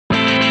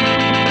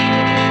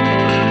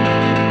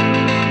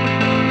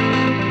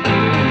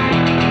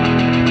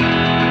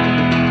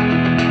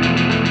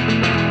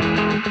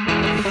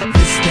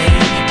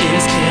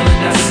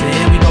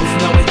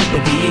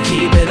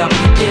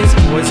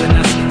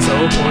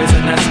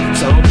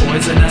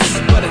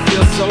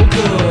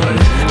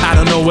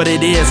what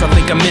it is, I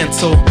think I'm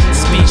mental,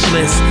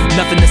 speechless,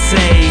 nothing to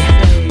say.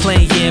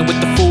 Playing with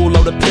the fool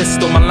or the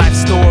pistol. My life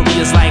story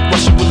is like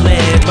Russian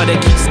roulette, but it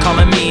keeps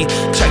calling me.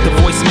 Check the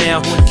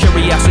voicemail,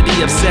 curiosity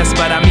obsessed,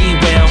 but I mean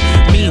well.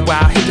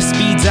 Meanwhile, hit the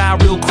speed dial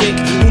real quick.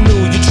 Who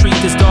knew you treat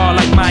this dog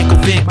like Michael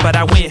Vick? But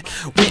I went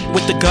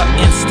with the gut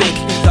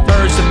instinct, the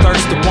urge to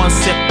thirst, the one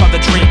sip of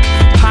the drink.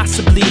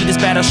 Possibly this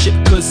battleship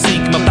could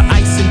sink, melt the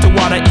ice into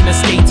water in a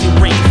skating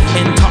rink.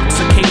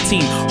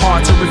 Intoxicating,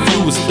 hard to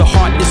refuse. The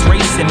heart is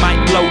racing, might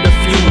blow the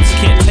fuse.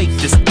 Can't take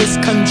this, it's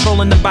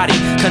controlling the body,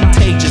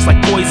 contagious like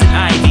poison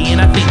ivy.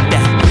 And I think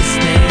that this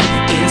thing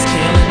is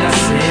killing us,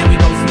 and we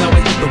both know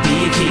it, but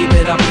we keep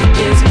it up.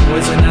 It's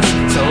poisonous,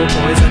 so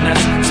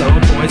poisonous, so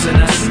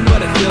poisonous, but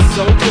it feels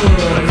so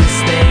good. This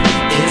thing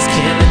is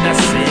killing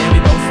us, and we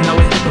both know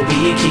it, but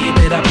we keep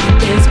it up.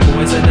 It's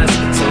poisonous,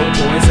 so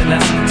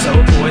poisonous, so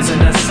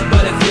poisonous,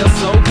 but it feels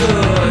so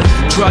good.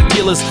 Drug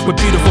dealers with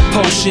beautiful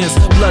potions,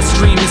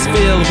 bloodstream is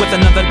filled with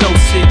another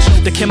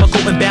dosage. The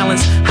chemical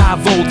imbalance, high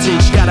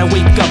voltage, gotta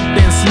wake up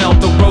and smell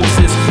the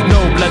roses. No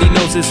bloody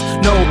noses,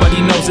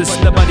 nobody knows it's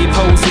the buddy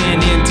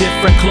posing in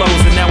different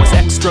clothes, and now it's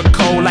extra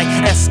cold like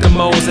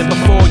Eskimos. And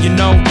before you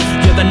know,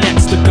 you're the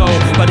next to go,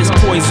 but it's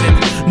poison,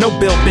 no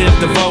Bill Biv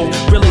DeVoe.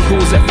 Really,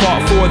 who's at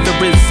fault for the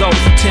result?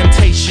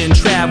 Temptation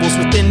travels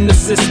within the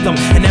system,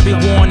 and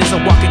everyone is a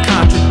walking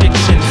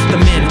contradiction. The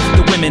men,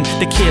 the women,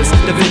 the kids,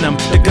 the venom,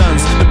 the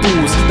guns, the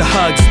booze, the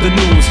hugs, the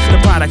news, the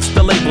products,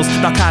 the labels,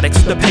 narcotics,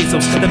 the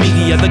pesos, the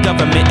media, the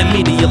government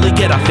immediately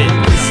get off it.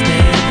 This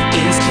thing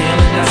is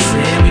killing us,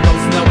 and we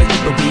both know it,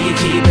 but we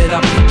keep it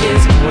up.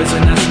 It's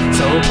poisonous,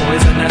 so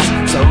poisonous,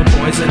 so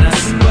poisonous,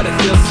 but it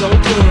feels so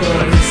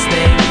good. This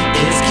thing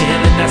is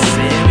killing us,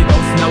 and we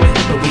both know it,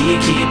 but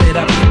we keep it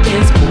up.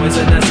 It's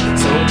poisonous,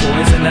 so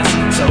poisonous,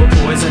 so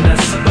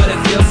poisonous, but it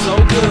feels so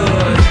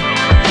good.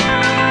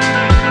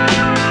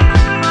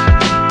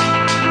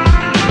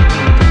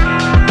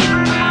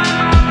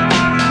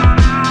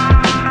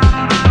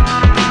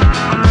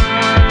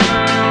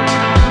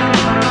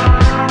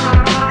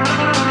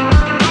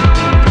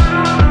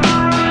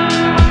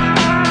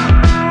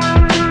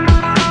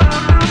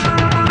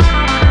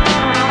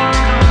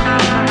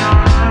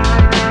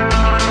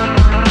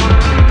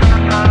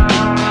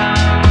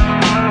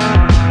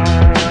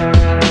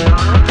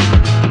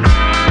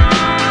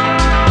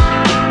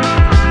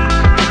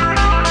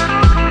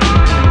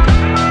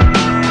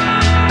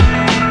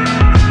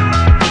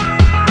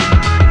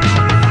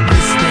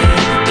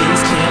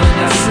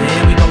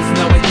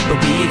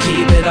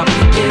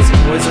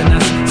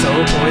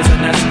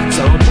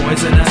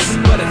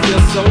 But it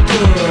feels so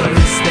good.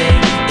 This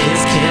thing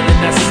is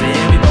killing us,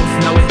 and we both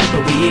know it,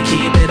 but we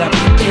keep it up.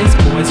 It's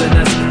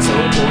poisonous, so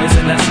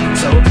poisonous,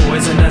 so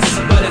poisonous,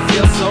 but it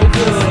feels so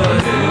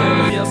good.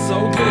 It feels so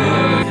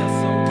good. It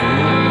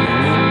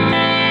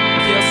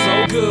feels so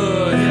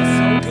good.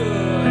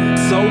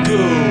 So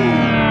good.